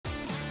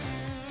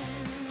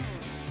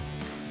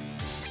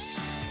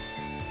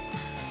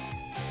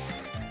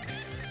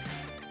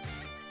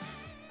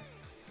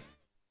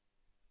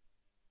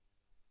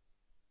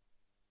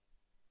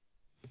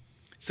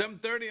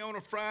7:30 on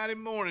a Friday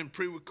morning,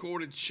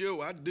 pre-recorded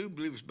show. I do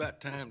believe it's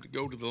about time to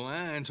go to the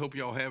lines. Hope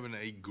y'all having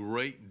a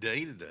great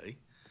day today.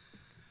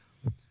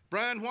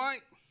 Brian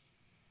White?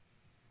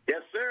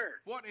 Yes, sir.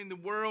 What in the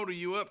world are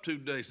you up to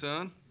today,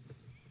 son?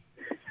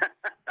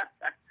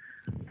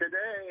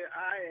 Today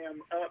I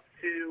am up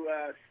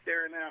to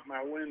staring out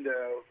my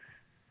window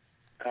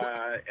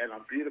and a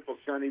beautiful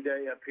sunny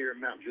day up here in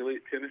Mount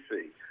Juliet,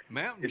 Tennessee.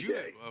 Mount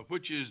Juliet,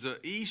 which is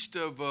east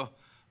of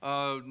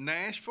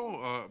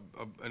Nashville,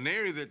 an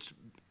area that's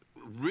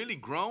really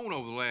grown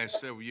over the last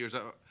several years.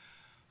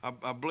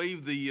 I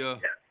believe the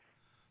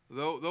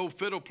old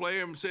fiddle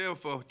player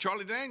himself,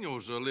 Charlie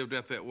Daniels, lived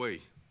out that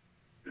way.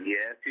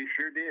 Yes, he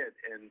sure did,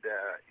 and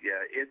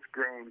it's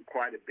grown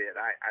quite a bit.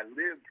 I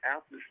lived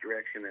out this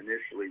direction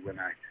initially when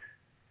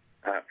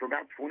for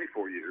about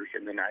 24 years,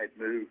 and then I had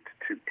moved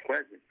to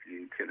Pleasant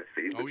View,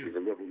 Tennessee, which is a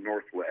little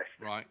northwest.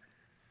 Right.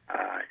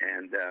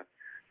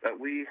 But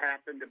we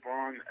happened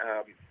upon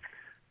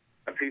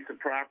a piece of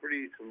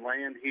property, some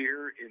land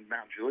here in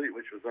Mount Juliet,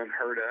 which was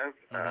unheard of.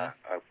 A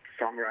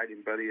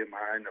songwriting buddy of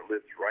mine that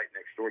lives right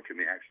next door to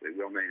me, actually,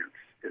 Will Nance,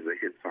 is a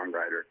hit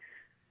songwriter.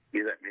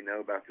 He let me know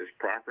about this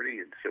property,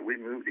 and so we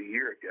moved a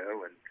year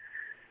ago, and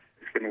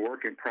it's been a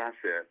work in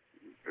process,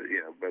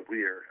 but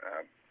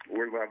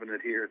we're loving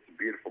it here. It's a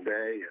beautiful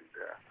day, and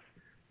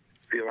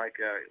feel like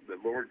the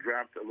Lord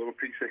dropped a little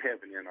piece of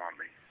heaven in on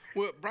me.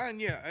 Well, Brian,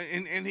 yeah,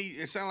 and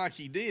it sounded like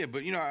he did,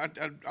 but I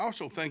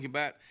also think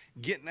about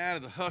getting out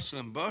of the hustle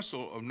and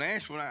bustle of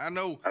Nashville. I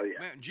know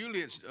Mount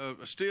Juliet's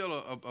still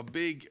a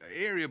big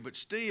area, but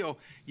still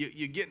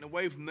you're getting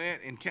away from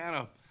that and kind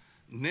of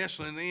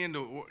nestling in.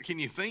 Can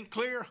you think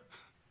clear?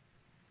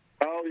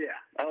 Oh yeah.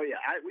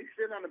 We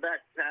sit on the back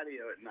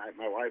patio at night,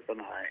 my wife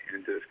and I,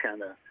 and just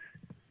kind of.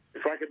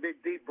 It's like a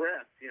big deep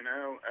breath,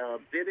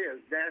 It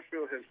is.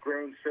 Nashville has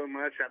grown so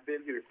much. I've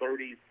been here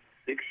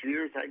 36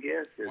 years, I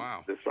guess,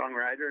 as the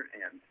songwriter,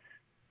 and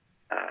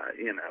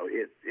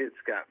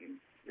it's gotten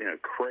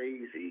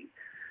crazy,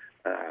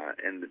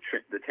 and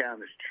the town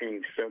has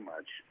changed so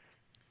much.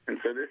 And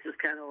so this is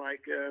kind of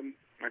like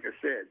I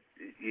said,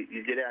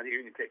 you get out here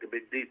and you take a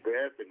big deep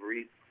breath and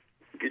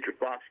get your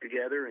thoughts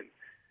together,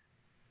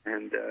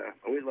 and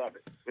we love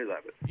it. We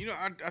love it.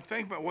 I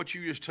think about what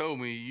you just told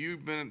me.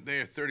 You've been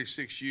there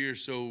 36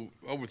 years, so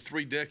over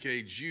 3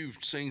 decades, you've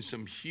seen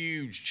some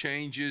huge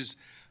changes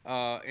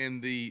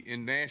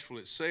in Nashville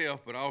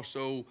itself, but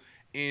also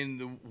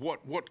in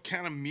what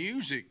kind of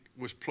music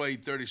was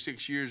played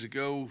 36 years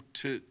ago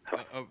to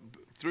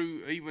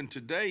through even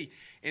today.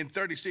 And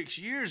 36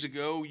 years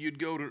ago, you'd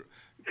go to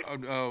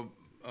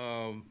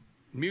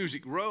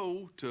Music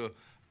Row to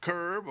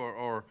Curb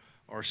or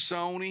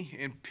Sony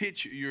and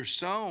pitch your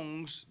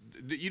songs.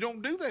 You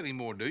don't do that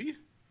anymore, do you?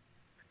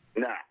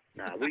 No.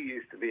 We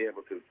used to be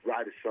able to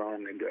write a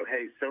song and go,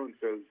 hey,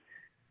 so-and-so's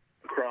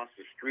across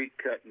the street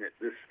cutting at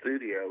this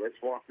studio.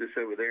 Let's walk this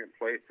over there and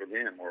play it for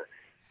them. Or,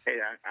 hey,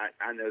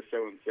 I know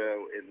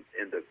so-and-so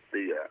in the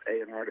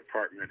A&R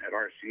department at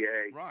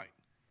RCA. Right.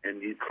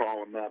 And you'd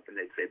call them up and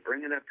they'd say,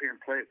 bring it up here and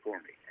play it for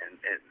me. And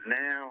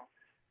now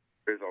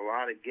there's a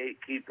lot of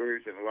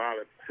gatekeepers and a lot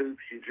of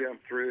hoops you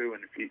jump through.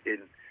 And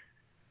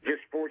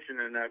just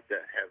fortunate enough to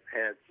have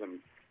had some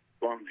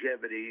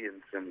longevity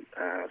and some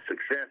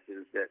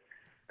successes, that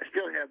I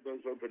still have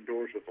those open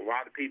doors with a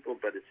lot of people,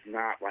 but it's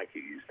not like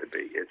it used to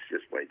be. It's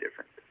just way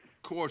different.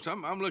 Of course,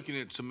 I'm looking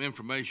at some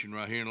information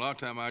right here, and a lot of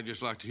time I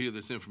just like to hear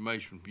this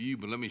information from you,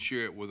 but let me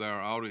share it with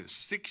our audience.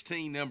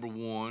 16 number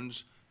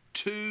ones,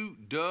 2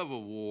 Dove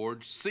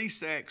Awards,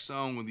 CSAC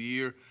Song of the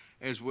Year,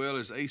 as well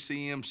as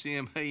ACM,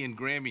 CMA, and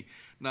Grammy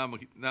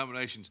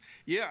nominations.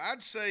 Yeah,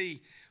 I'd say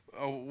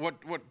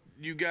what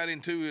you got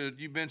into,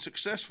 you've been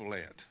successful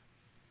at.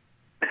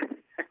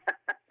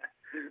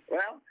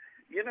 Well,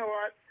 you know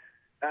what?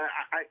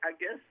 I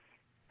guess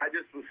I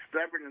just was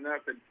stubborn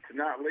enough to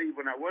not leave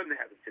when I wasn't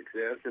having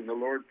success, and the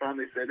Lord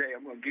finally said, hey,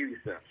 I'm going to give you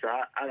some. So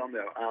I don't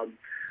know.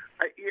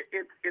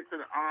 It's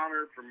an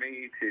honor for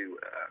me to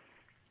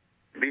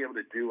be able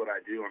to do what I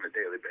do on a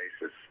daily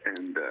basis,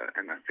 and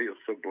I feel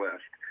so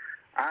blessed.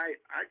 I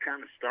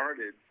kind of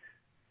started,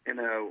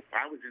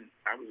 I was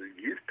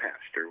a youth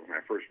pastor when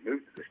I first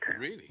moved to this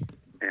town. Really?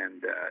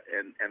 And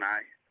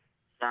I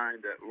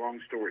signed, long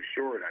story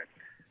short,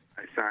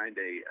 I signed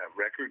a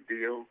record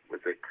deal with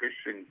a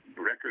Christian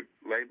record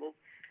label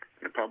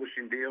and a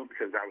publishing deal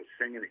because I was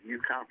singing at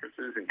youth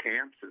conferences and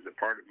camps as a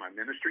part of my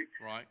ministry.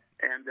 Right.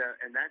 And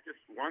that just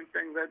one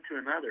thing led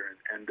to another,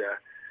 and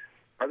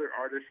other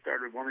artists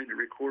started wanting to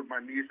record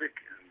my music,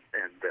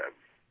 and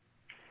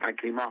I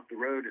came off the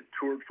road and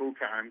toured full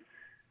time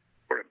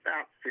for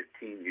about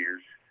 15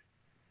 years,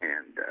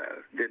 and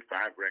did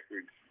 5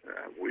 records.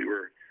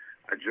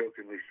 I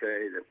jokingly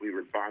say that we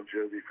were Bon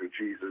Jovi for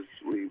Jesus.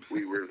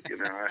 We were,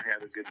 I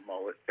had a good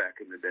mullet back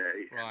in the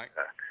day. Right.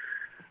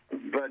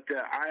 But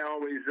I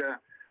always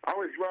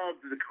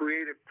loved the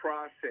creative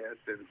process,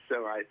 and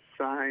so I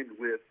signed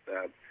with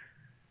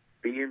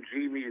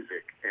BMG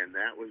Music, and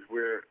that was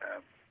where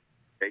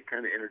they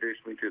kind of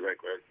introduced me to,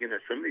 like, well,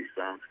 some of these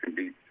songs can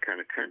be kind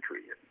of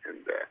country,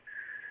 and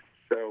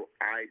So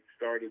I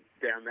started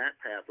down that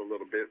path a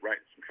little bit,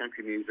 writing some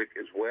country music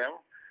as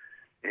well.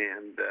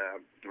 And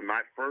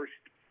my first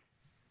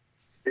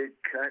big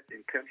cut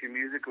in country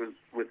music was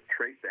with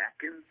Trace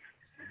Atkins.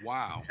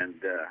 Wow.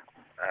 And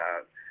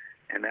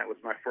that was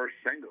my first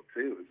single,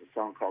 too. It was a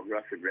song called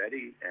Rough and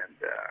Ready, and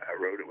I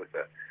wrote it with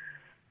a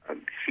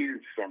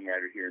huge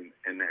songwriter here in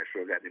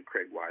Nashville, a guy named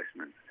Craig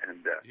Weissman.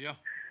 And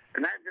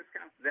and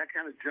that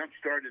kind of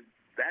jump-started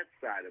that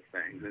side of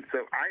things. And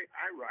so I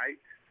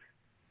write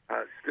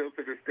still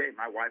to this day.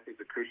 My wife is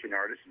a Christian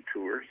artist and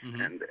tours,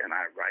 and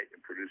I write and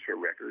produce her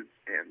records.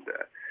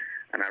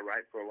 And I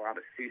write for a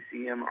lot of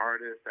CCM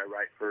artists. I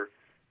write for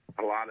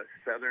a lot of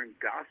Southern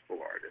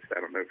gospel artists. I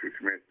don't know if you're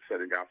familiar with the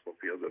Southern gospel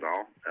field at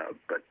all,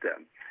 but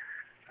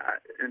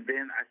and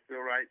then I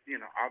still write,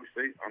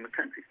 obviously on the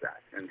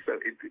countryside. And so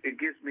it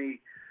gives me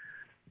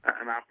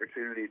an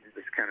opportunity to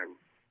just kind of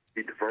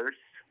be diverse,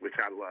 which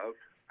I love.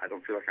 I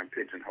don't feel like I'm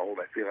pigeonholed.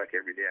 I feel like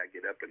every day I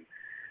get up and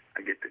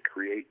I get to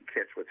create and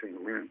catch what's in the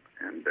room.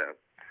 And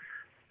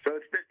so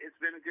it's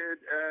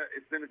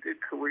been a good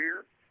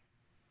career,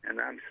 and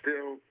I'm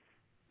still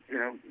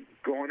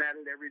going at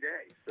it every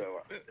day.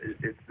 So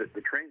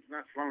the train's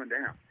not slowing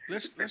down.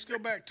 Let's go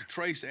back to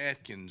Trace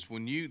Atkins.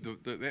 When you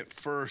that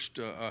first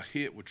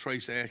hit with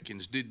Trace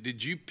Atkins,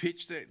 did you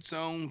pitch that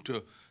song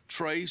to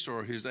Trace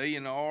or his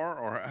A&R,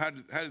 or how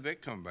did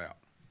that come about?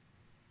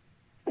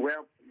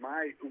 Well,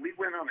 we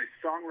went on a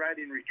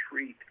songwriting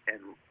retreat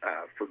and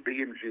for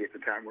BMG at the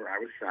time where I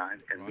was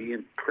signed, and me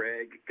and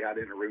Craig got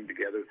in a room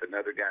together with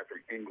another guy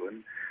from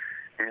England,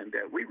 and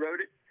we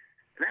wrote it.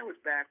 And that was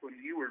back when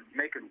you were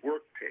making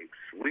work tapes.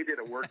 We did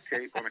a work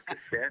tape on a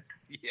cassette.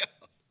 Yeah.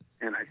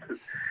 And I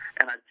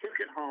took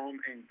it home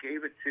and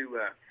gave it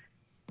to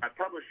my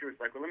publisher. Was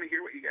like, well, let me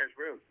hear what you guys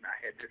wrote. And I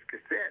had this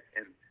cassette,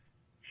 and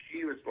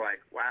she was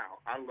like,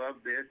 wow, I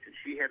love this. And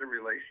she had a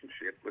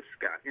relationship with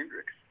Scott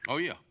Hendricks. Oh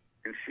yeah.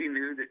 And she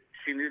knew that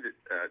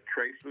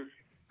Trace was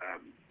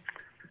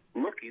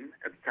looking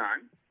at the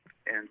time,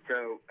 and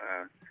so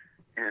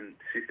and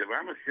she said,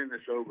 well, I'm going to send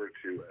this over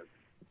to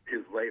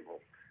his label.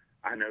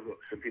 I know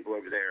some people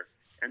over there.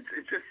 And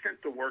it just sent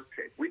the work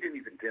tape. We didn't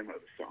even demo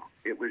the song.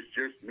 It was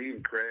just me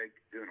and Craig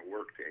doing a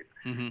work tape.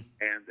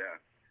 And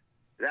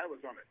that was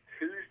on a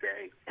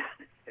Tuesday.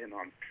 And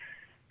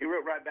he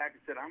wrote right back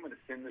and said, I'm going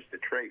to send this to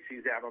Trace.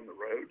 He's out on the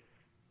road.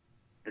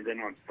 And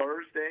then on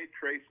Thursday,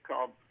 Trace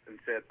called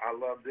and said, I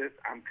love this.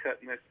 I'm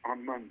cutting this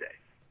on Monday.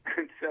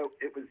 And so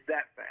it was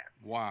that fast.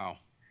 Wow.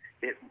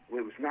 It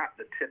was not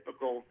the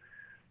typical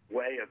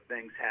way of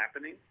things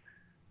happening.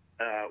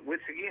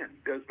 Which, again,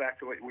 goes back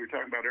to what we were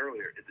talking about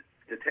earlier.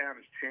 The town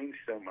has changed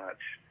so much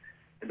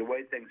in the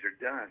way things are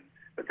done.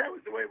 But that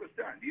was the way it was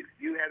done.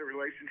 You had a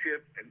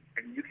relationship, and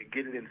you could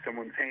get it in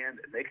someone's hand,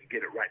 and they could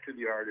get it right to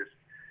the artist.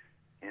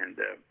 And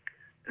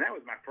that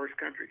was my first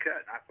country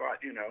cut. I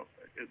thought,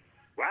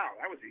 wow,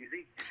 that was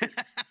easy.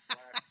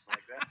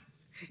 Like that.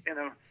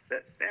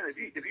 Man,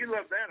 if you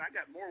love that, I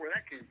got more where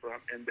that came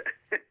from. And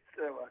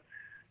so,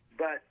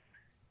 but...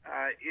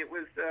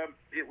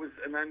 It was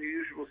an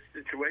unusual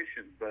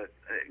situation, but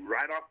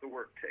right off the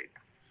work tape,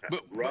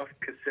 rough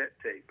cassette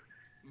tape.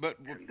 But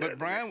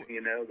Brian,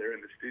 they're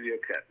in the studio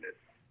cutting it.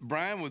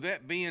 Brian, with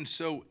that being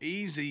so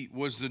easy,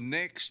 was the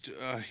next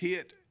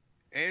hit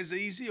as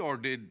easy, or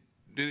did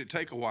it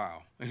take a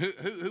while? And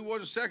who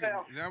was the second?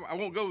 Well, I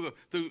won't go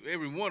through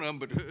every one of them,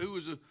 but who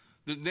was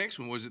the next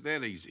one? Was it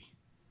that easy?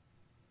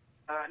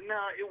 No,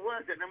 it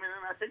wasn't. I mean,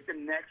 I think the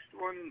next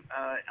one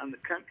on the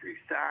country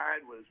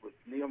side was with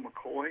Neil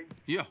McCoy.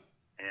 Yeah.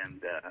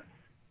 And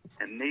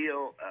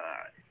Neil,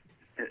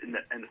 and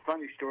the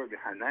funny story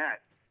behind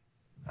that,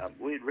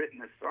 we had written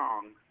this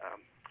song.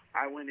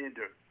 I went in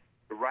to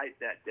write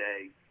that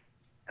day,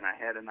 and I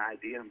had an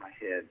idea in my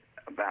head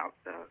about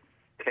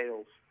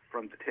tales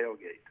from the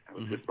tailgate. I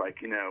was just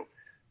like,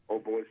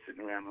 old boys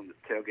sitting around on the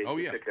tailgate of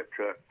the pickup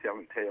truck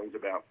telling tales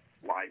about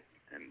life.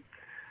 And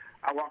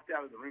I walked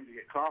out of the room to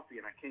get coffee,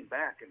 and I came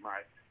back, and my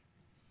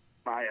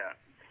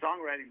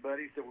songwriting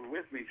buddies that were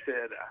with me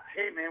said,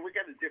 hey, man, we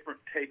got a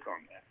different take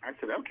on that. I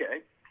said,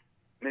 okay.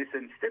 And they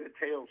said, instead of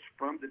tales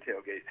from the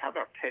tailgate, how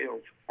about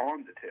tales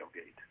on the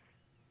tailgate?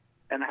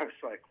 And I was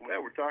like,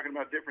 well, we're talking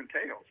about different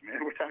tales,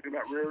 man. We're talking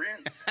about rear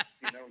ends,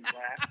 and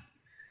laughed.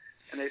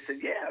 And they said,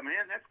 yeah,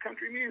 man, that's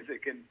country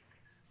music. And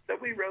so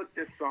we wrote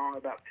this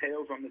song about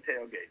tales on the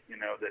tailgate,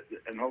 that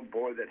an old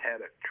boy that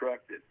had a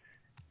truck that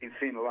he'd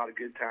seen a lot of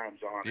good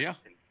times on it,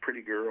 and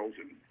pretty girls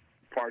and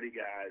party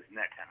guys and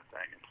that kind of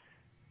thing.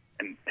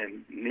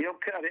 And Neil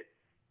cut it,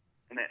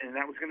 and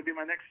that was going to be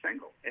my next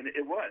single. And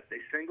it was.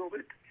 They singled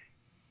it.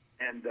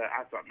 And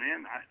I thought,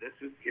 man,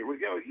 here we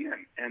go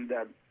again. And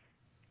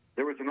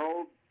there was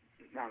not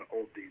an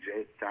old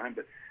DJ at the time,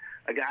 but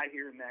a guy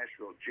here in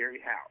Nashville, Jerry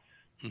House,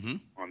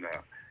 on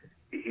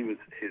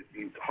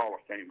he's Hall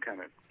of Fame kind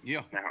of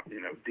now,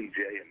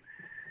 DJ. And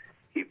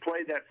he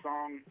played that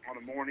song on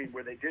a morning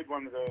where they did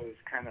one of those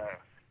kind of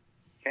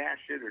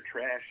cash it or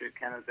trash it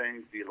kind of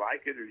things. Do you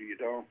like it or do you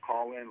don't?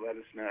 Call in, let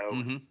us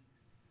know.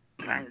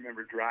 And I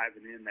remember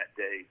driving in that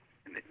day,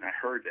 and I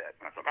heard that,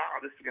 and I thought, oh,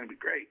 this is going to be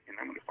great, and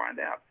I'm going to find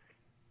out.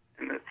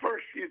 And the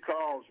first few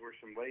calls were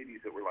some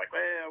ladies that were like,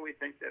 well, we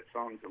think that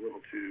song's a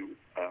little too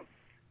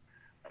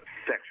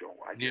sexual,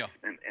 I guess.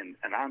 Yeah.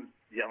 And I'm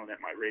yelling at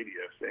my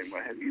radio saying,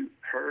 well, have you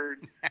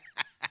heard,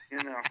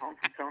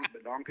 honky tonk,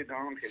 badonky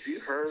donk? Have you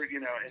heard,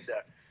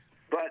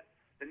 but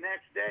the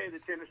next day, the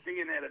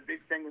Tennessean had a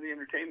big thing with the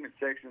entertainment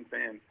section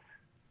saying,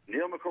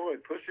 Neil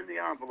McCoy pushing the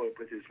envelope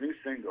with his new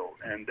single.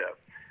 And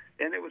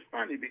it was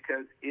funny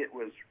because it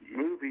was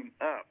moving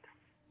up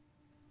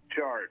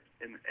chart.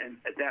 And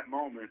at that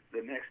moment,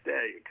 the next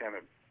day, it kind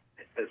of,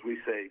 as we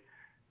say,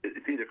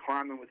 it's either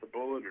climbing with a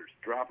bullet or it's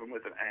dropping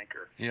with an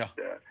anchor. Yeah.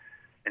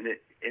 And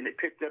it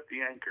picked up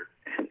the anchor.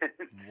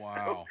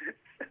 Wow.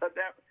 So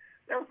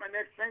that was my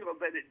next single,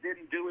 but it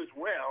didn't do as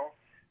well.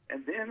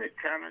 And then it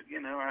kind of,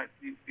 you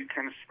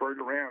kind of spurred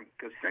around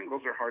because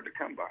singles are hard to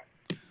come by.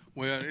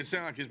 Well, it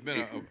sounds like it's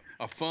been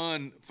a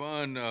fun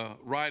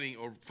writing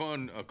or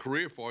fun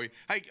career for you.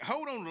 Hey,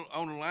 hold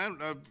on the line.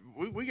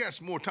 We got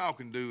some more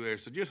talking to do there,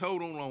 so just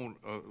hold on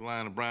the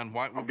line of Brian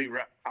White. I'll be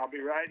right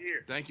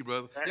here. Thank you,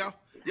 brother.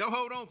 Y'all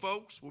hold on,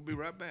 folks. We'll be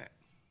right back.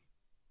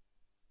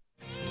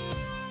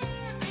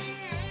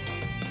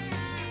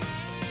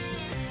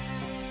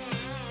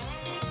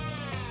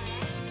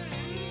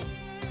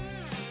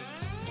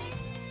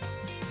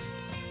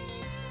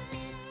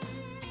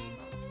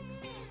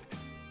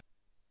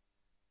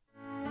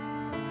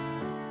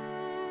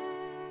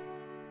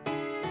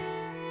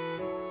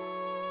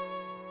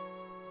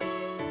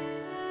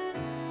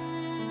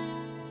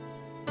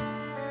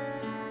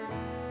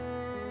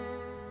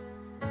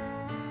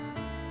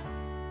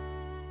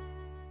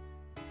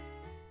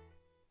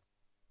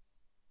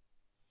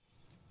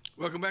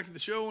 Welcome back to the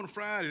show on a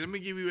Friday. Let me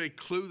give you a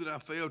clue that I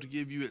failed to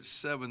give you at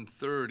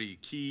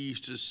 7:30. Keys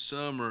to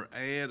summer: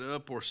 add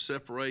up or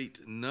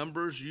separate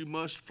numbers, you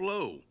must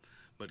flow,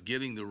 but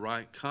getting the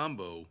right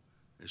combo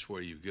is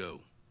where you go.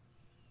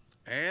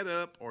 Add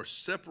up or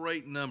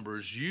separate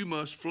numbers, you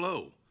must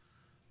flow,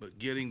 but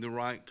getting the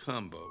right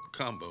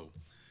combo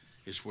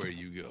is where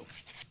you go.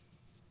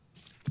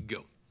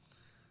 Go.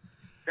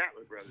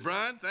 Statler Brothers.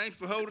 Brian, thanks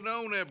for holding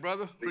on there,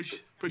 brother.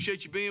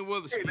 Appreciate you being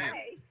with us again.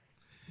 Hey.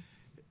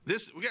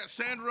 We got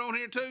Sandra on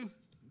here too?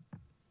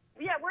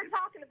 Yeah, we're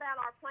talking about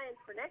our plans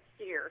for next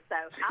year, so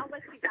I'll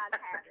let you guys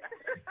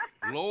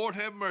have it. Lord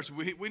have mercy.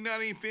 We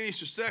not even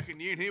finished the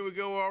second year, and here we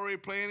go already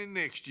planning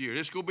next year.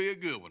 This is going to be a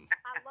good one.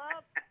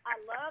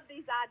 I love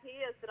these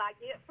ideas that I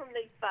get from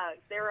these folks.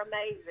 They're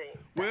amazing.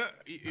 Well,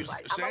 anyway,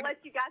 I'm going to let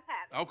you guys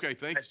have it. Okay,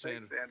 thank you,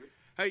 Sandra.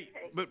 Hey,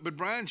 but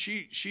Brian,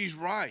 she's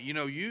right.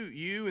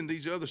 You and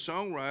these other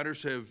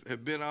songwriters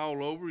have been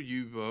all over.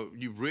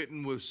 You've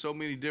written with so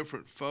many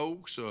different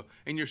folks,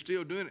 and you're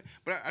still doing it.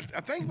 But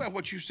I think about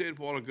what you said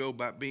a while ago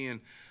about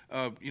being,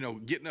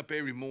 getting up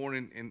every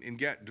morning and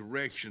got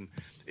direction.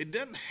 It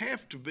doesn't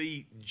have to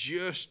be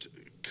just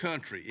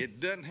country. It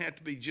doesn't have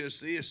to be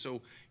just this.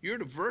 So you're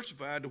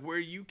diversified to where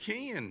you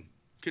can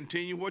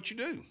continue what you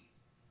do.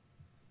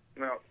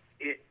 Well,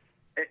 it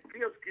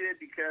feels good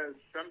because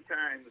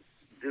sometimes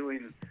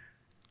doing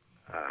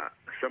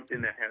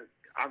something that has,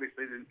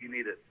 obviously you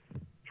need a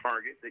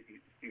target that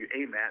you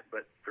aim at,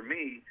 but for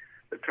me,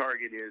 the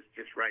target is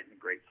just writing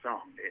a great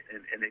song.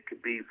 And it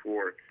could be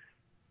for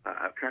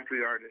a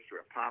country artist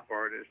or a pop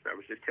artist. I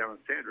was just telling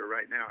Sandra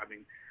right now,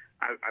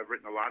 I've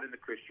written a lot in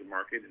the Christian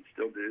market and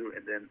still do,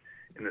 and then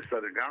in the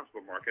Southern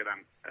Gospel market,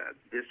 I'm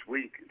this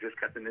week, just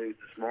got the news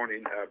this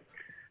morning,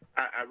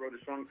 I wrote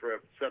a song for a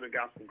Southern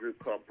Gospel group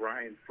called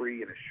Brian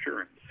Free and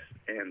Assurance,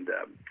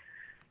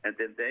 and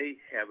then they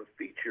have a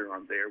feature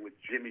on there with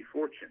Jimmy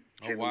Fortune.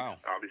 Oh, wow.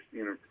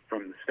 Obviously,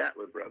 from the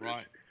Statler Brothers.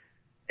 Right.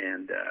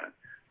 And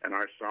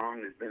our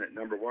song has been at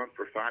number 1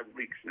 for 5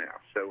 weeks now.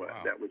 So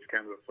wow. That was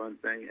kind of a fun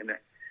thing. And,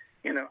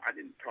 I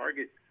didn't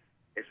target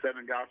a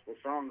Southern Gospel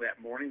song that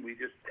morning.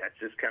 That's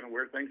just kind of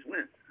where things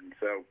went. And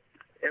so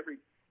every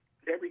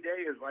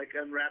day is like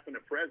unwrapping a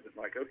present.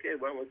 Like, okay,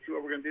 well, let's see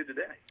what we're going to do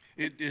today.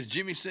 Is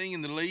Jimmy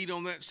singing the lead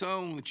on that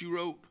song that you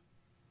wrote?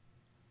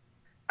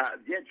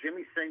 Yeah,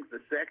 Jimmy sings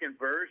the second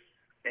verse,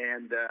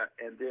 and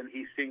then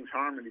he sings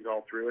harmonies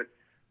all through it.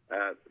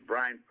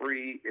 Brian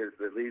Free is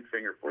the lead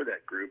singer for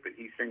that group, and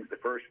he sings the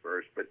first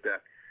verse. But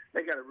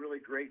they got a really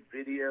great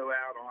video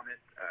out on it.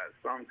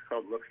 The song's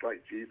called "Looks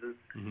Like Jesus,"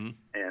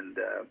 and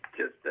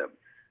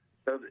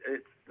so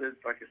it's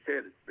like I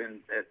said, it's been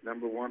at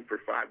number 1 for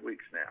 5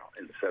 weeks now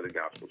in the Southern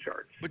Gospel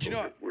charts. But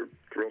we're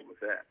thrilled with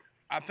that.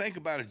 I think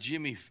about a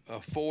Jimmy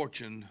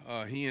Fortune.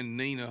 He and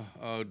Nina,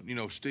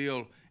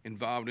 still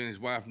involved in, his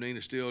wife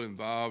Nina still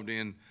involved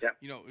in, yep.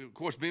 Of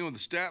course, being with the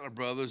Statler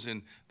Brothers,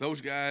 and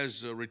those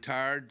guys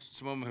retired.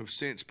 Some of them have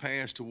since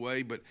passed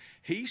away, but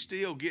he's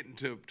still getting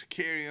to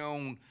carry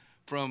on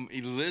from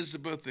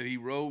Elizabeth that he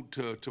wrote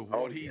to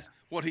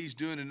what he's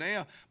doing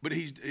now. But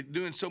he's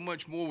doing so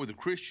much more with the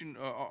Christian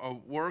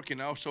work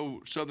and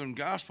also Southern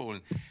Gospel.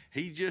 And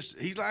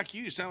he's like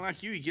you. Sound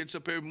like you. He gets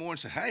up every morning and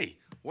says, "Hey,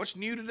 what's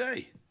new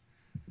today?"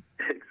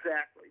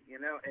 Exactly,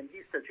 and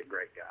he's such a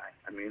great guy.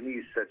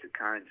 He's such a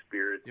kind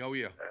spirit. Oh,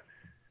 yeah.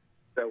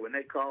 So when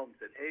they called and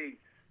said, hey,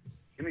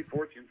 Jimmy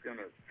Fortune's going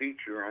to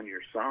feature on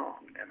your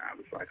song. And I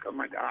was like, oh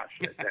my gosh,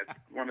 that's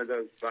one of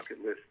those bucket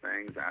list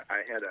things.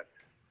 I had a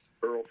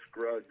Earl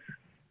Scruggs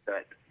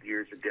cut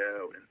years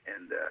ago,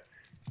 and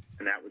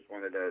that was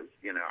one of those,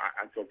 you know,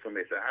 I told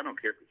somebody, I said, I don't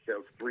care if it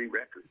sells 3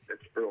 records,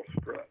 that's Earl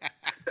Scruggs.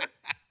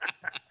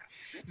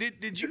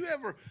 Did you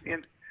ever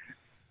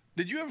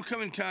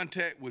come in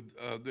contact with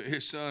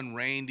his son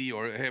Randy,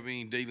 or have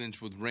any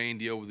dealings with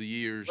Randy over the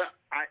years? Well,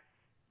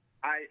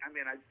 I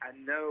mean, I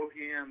know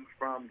him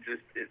from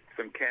just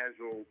some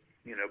casual,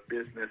 you know,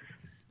 business,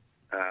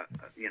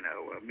 you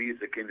know,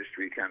 music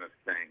industry kind of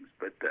things,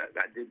 but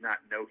I did not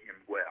know him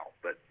well.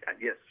 But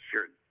yes,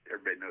 sure,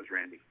 everybody knows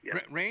Randy. Yeah.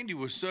 Randy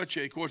was such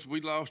a, of course, we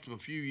lost him a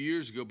few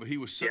years ago, but he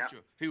was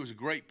he was a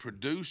great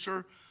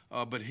producer.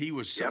 But he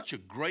was such a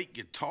great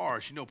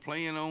guitarist, you know,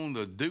 playing on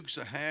the Dukes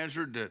of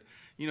Hazzard, that,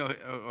 you know,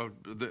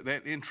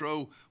 that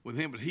intro with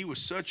him. But he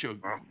was such a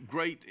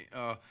great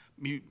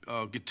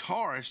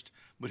guitarist,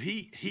 but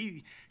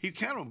he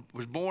kind of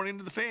was born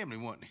into the family,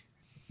 wasn't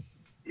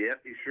he?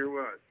 Yep, he sure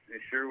was. He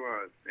sure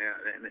was. Yeah,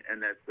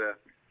 and that's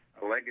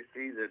a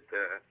legacy that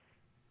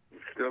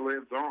still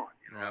lives on.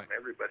 You know,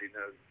 everybody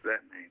knows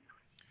that name.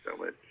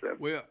 So it's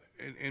well,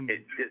 and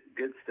it's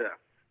good stuff.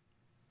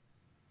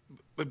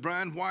 But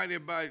Brian White,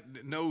 everybody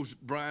knows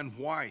Brian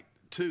White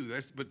too.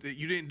 But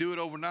you didn't do it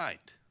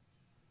overnight.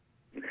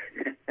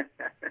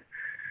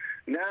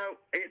 No,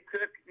 it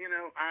took, you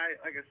know,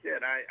 like I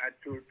said, I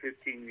toured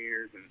 15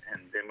 years,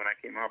 and then when I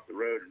came off the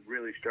road and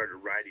really started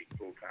writing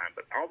full time.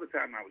 But all the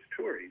time I was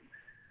touring,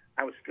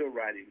 I was still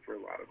writing for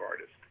a lot of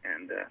artists,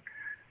 and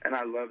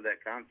I love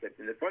that concept.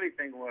 And the funny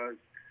thing was,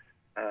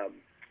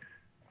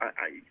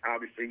 I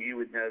obviously you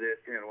would know this,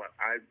 you know,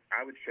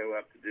 I would show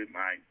up to do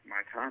my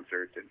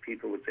concerts, and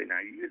people would say, now,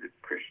 you're the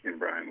Christian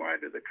Brian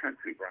White or the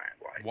country Brian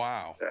White?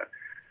 Wow.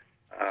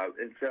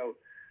 And so,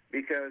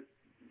 because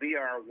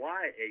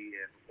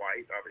B-R-Y-A-N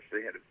White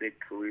obviously had a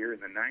big career in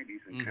the 90s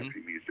in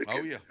country music.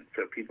 Oh, yeah. And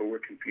so people were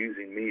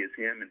confusing me as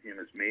him and him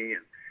as me,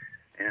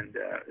 and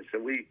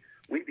so we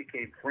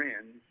became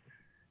friends.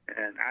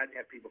 And I'd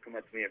have people come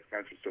up to me after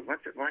concerts, so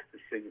what's it like to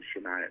sing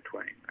Shania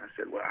Twain? I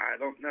said, well, I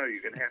don't know.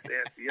 You're going to have to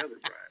ask the other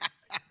Brian.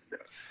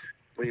 And,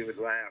 we would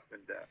laugh.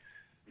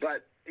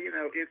 But, you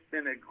know, it's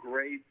been a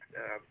great,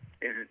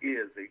 and it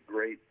is a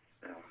great,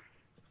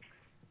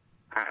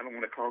 I don't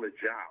want to call it a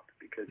job,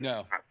 because it's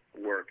not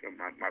work. And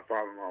my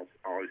father-in-law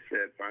always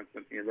said, find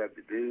something you love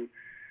to do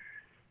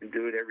and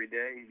do it every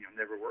day, and you'll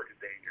never work a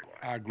day in your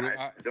life. I agree.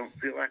 I don't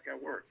feel like I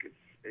work.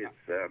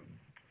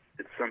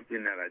 It's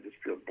something that I just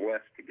feel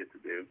blessed to get to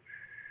do.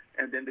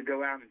 And then to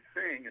go out and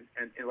sing,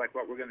 and like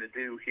what we're going to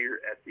do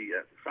here at the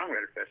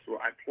Songwriter Festival.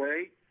 I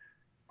play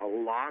a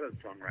lot of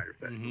songwriter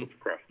festivals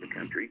across the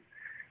country,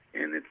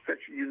 and it's such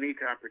a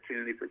unique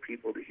opportunity for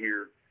people to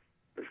hear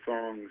the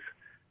songs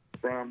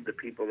from the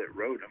people that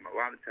wrote them. A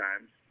lot of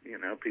times, you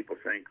know, people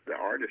think the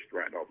artist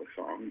write all the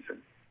songs,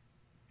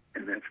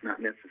 and that's not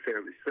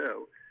necessarily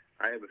so.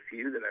 I have a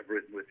few that I've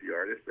written with the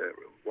artist.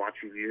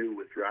 Watching You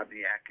with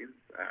Rodney Atkins,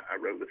 I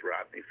wrote with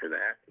Rodney for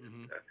that.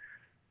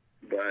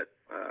 But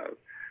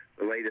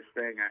the latest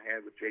thing I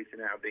had with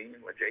Jason Aldean,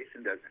 well,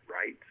 Jason doesn't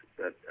write,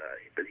 but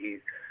he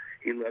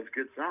loves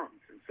good songs,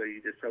 and so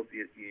you just hope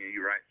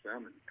you write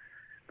some. And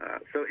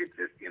so it's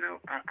just, you know,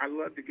 I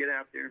love to get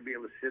out there and be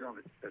able to sit on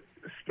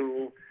a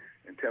stool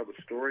and tell the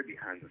story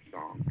behind the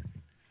song,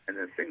 and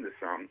then sing the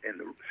song. And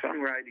the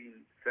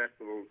songwriting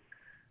festivals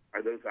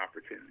are those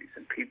opportunities,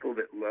 and people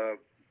that love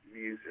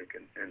music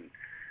and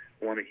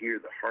want to hear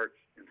the heart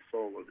and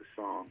soul of the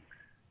song.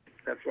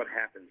 That's what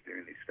happens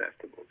during these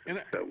festivals.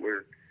 And so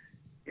we're,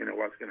 you know,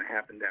 what's going to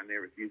happen down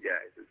there with you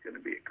guys is going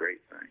to be a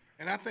great thing.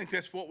 And I think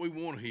that's what we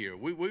want to hear.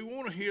 We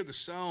want to hear the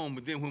song,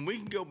 but then when we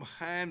can go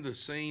behind the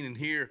scene and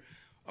hear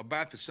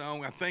about the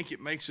song, I think it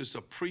makes us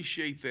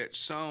appreciate that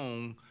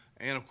song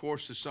and, of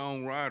course, the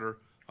songwriter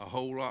a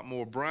whole lot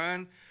more.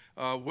 Brian,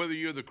 whether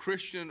you're the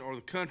Christian or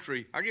the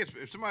country, I guess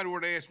if somebody were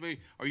to ask me,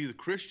 are you the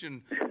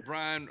Christian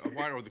Brian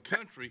White or the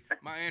country,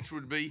 my answer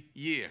would be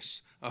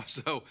yes.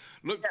 So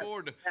look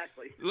forward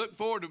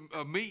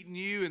to meeting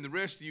you and the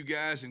rest of you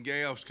guys and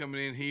gals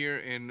coming in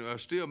here, and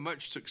still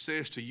much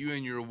success to you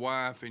and your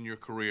wife and your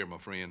career, my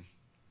friend.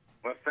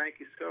 Well, thank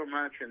you so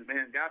much, and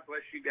man, God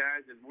bless you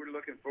guys, and we're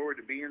looking forward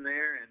to being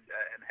there and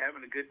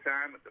having a good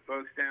time with the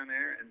folks down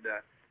there, and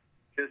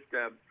just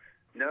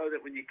know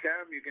that when you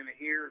come, you're going to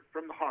hear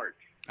from the heart.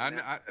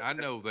 I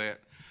know that.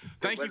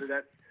 Thank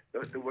you.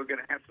 We're going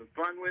to have some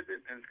fun with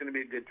it, and it's going to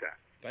be a good time.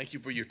 Thank you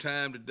for your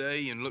time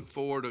today, and look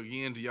forward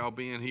again to y'all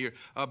being here.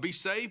 Be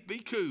safe, be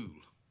cool.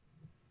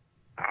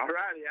 All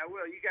righty, I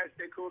will. You guys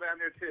stay cool down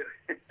there, too.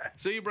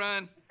 See you,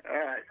 Brian. All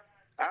right.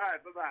 All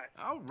right,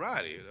 bye-bye. All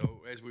righty.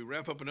 As we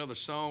wrap up another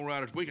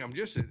Songwriters Week, I'm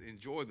just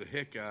enjoying the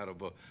heck out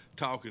of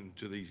talking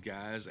to these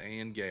guys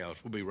and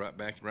gals. We'll be right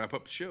back and wrap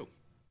up the show.